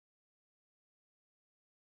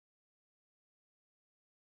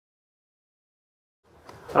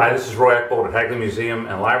Hi, this is Roy Eckbold at Hagley Museum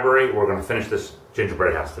and Library. We're going to finish this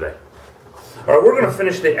gingerbread house today. All right, we're going to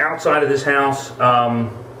finish the outside of this house.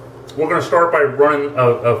 We're going to start by running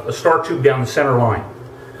a star tube down the center line.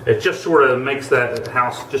 It just sort of makes that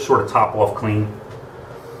house just sort of top off clean.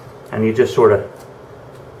 And you just sort of...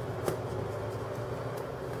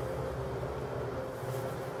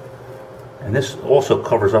 And this also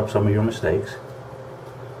covers up some of your mistakes.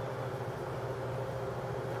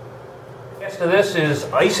 Next to this is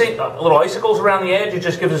little icicles around the edge. It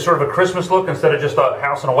just gives it sort of a Christmas look instead of just a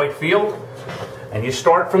house in a white field. And you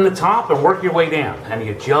start from the top and work your way down. And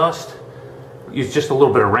you use just a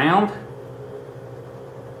little bit around.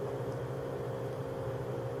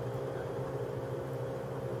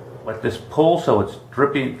 Let this pull so it's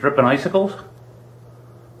dripping icicles.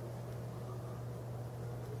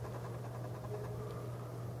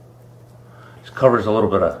 This covers a little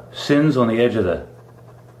bit of sins on the edge of the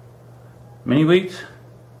mini wheats.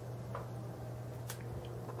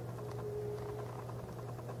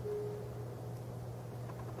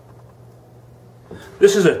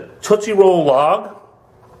 This is a Tootsie Roll log.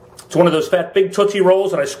 It's one of those fat big Tootsie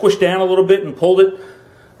Rolls that I squished down a little bit and pulled it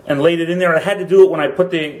and laid it in there. I had to do it when I put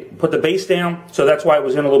the base down, so that's why it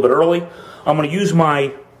was in a little bit early. I'm going to use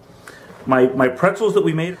my pretzels that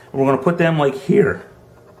we made. We're going to put them like here.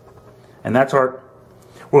 And that's we're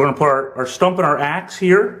going to put our stump and our axe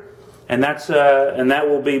here. And that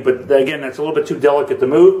will be, but again, that's a little bit too delicate to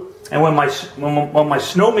move. And when my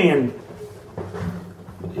snowman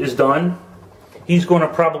is done, he's going to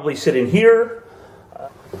probably sit in here.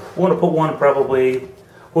 We're going to put one probably,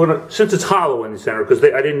 since it's hollow in the center, because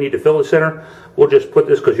I didn't need to fill the center, we'll just put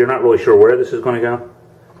this because you're not really sure where this is going to go.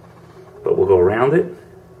 But we'll go around it. And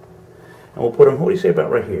we'll put them, what do you say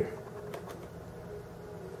about right here?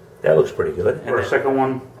 That looks pretty good. And the second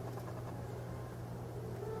one,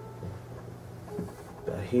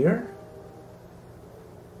 about here.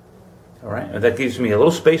 All right, and that gives me a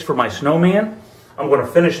little space for my snowman. I'm going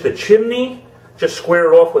to finish the chimney, just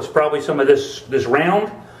square it off with probably some of this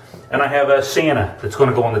round. And I have a Santa that's going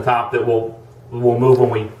to go on the top that we'll move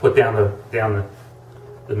when we put down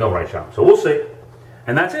the millwright shop. So we'll see.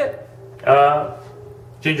 And that's it.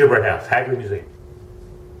 Gingerbread house, Hagley Museum.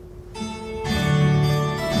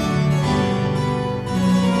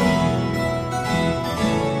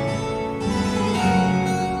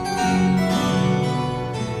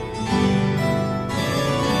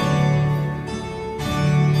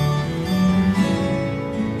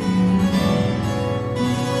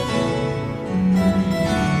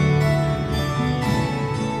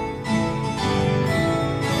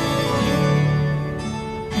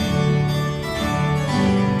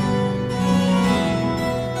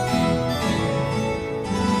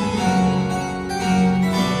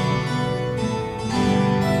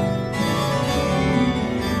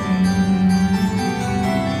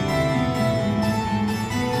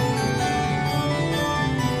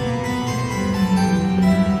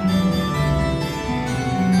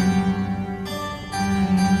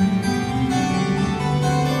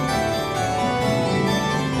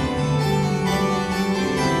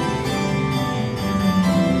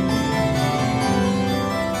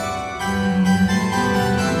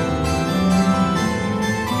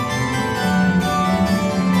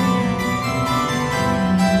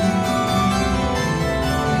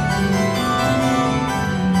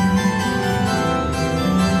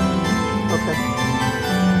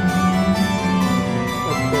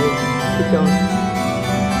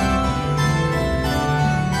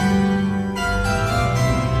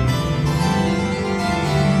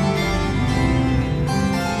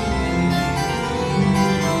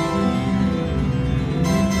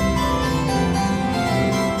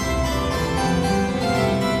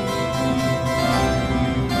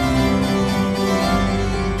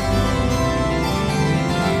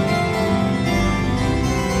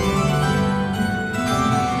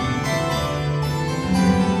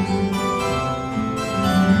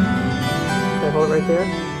 Hold it right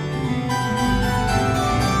there.